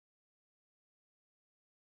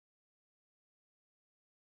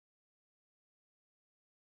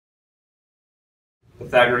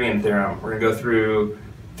Pythagorean Theorem. We're going to go through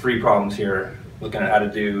 3 problems here looking at how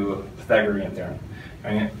to do Pythagorean Theorem.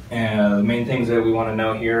 Right? And the main things that we want to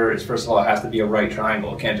know here is, first of all, it has to be a right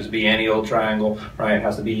triangle. It can't just be any old triangle, right? It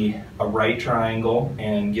has to be a right triangle,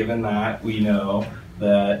 and given that, we know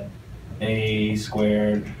that a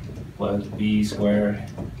squared plus b squared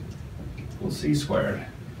equals c squared.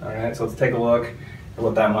 All right, so let's take a look at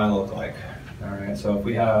what that might look like. All right, so if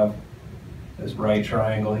we have this right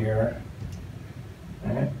triangle here,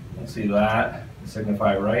 all right, let's see that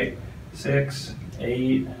signify right, 6,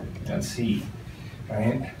 8, and c.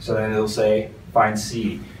 Right? So then it'll say find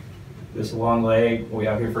c. This long leg we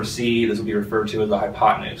have here for c, this will be referred to as the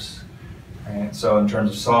hypotenuse. Right? So in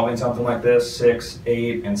terms of solving something like this, 6,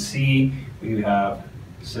 8, and c, we have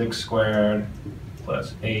 6 squared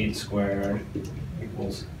plus 8 squared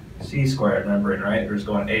equals c squared. Remember it, right? There's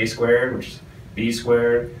going a squared, which is b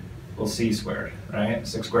squared, equals c squared. Right?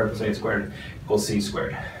 6 squared plus 8 squared equals c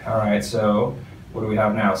squared. All right, so what do we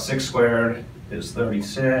have now? 6 squared is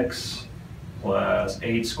 36. Plus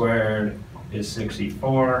 8 squared is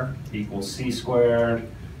 64 equals c squared.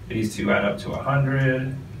 These two add up to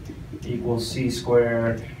 100 equals c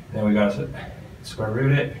squared. And then we got to square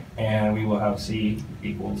root it, and we will have c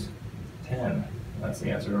equals 10. That's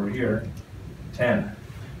the answer over here, 10.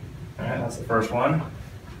 All right, that's the first one.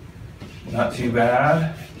 Not too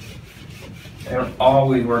bad. They don't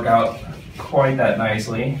always work out quite that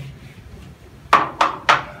nicely.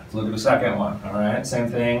 Let's look at the second one. All right, same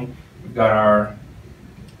thing. We've got our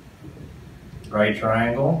right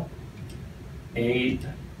triangle, 8,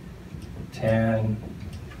 10,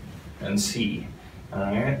 and c. All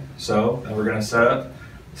right, so then we're going to set up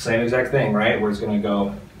the same exact thing, right? We're just going to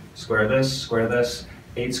go square this,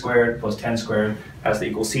 8 squared plus 10 squared has to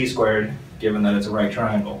equal c squared, given that it's a right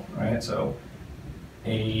triangle, right? So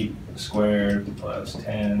 8 squared plus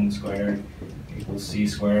 10 squared equals c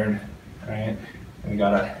squared, right? And we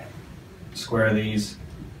got to square these.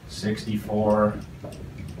 64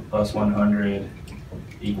 plus 100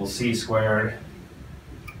 equals c squared.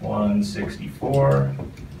 164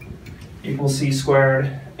 equals c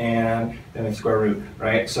squared, and then the square root,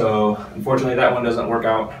 right? So unfortunately that one doesn't work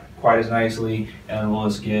out quite as nicely, and we'll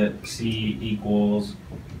just get c equals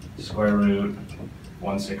square root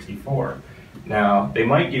 164. Now they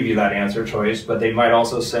might give you that answer choice, but they might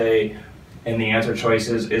also say in the answer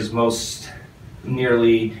choices is most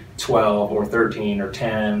nearly 12 or 13 or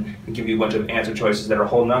 10, and give you a bunch of answer choices that are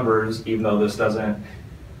whole numbers, even though this doesn't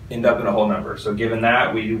end up in a whole number. So given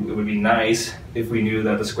that, it would be nice if we knew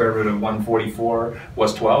that the square root of 144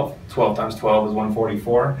 was 12. 12 times 12 is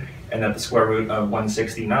 144, and that the square root of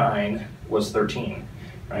 169 was 13.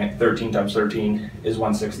 Right? 13 times 13 is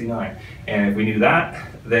 169. And if we knew that,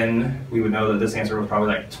 then we would know that this answer was probably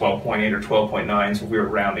like 12.8 or 12.9, so if we were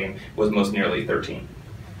rounding, was most nearly 13.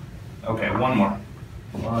 Okay, one more.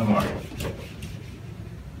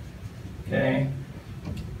 Okay.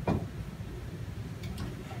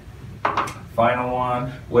 Final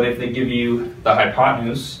one. What if they give you the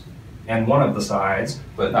hypotenuse and one of the sides,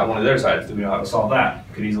 but not one of their sides? Do we know how to solve that?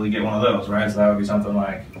 Could easily get one of those, right? So that would be something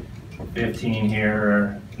like 15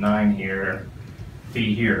 here, 9 here,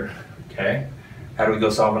 b here. Okay. How do we go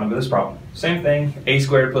solving for this problem? Same thing. A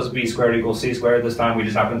squared plus b squared equals c squared. This time we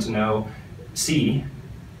just happen to know c,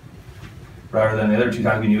 rather than the other 2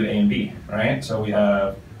 times we knew a and b, right? So we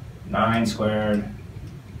have 9 squared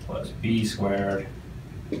plus b squared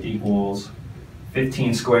equals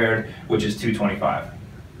 15 squared, which is 225.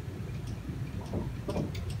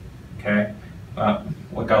 Okay,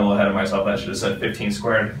 what got a little ahead of myself, I should have said 15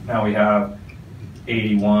 squared. Now we have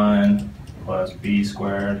 81 plus b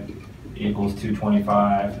squared equals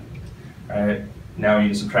 225, right? Now we need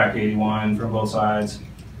to subtract 81 from both sides,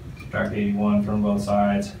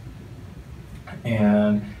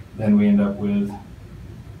 and then we end up with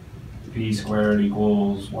b squared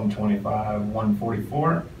equals 125,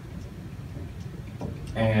 144.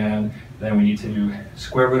 And then we need to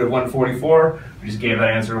square root of 144. We just gave that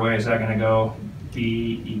answer away a second ago.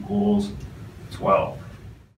 B equals 12.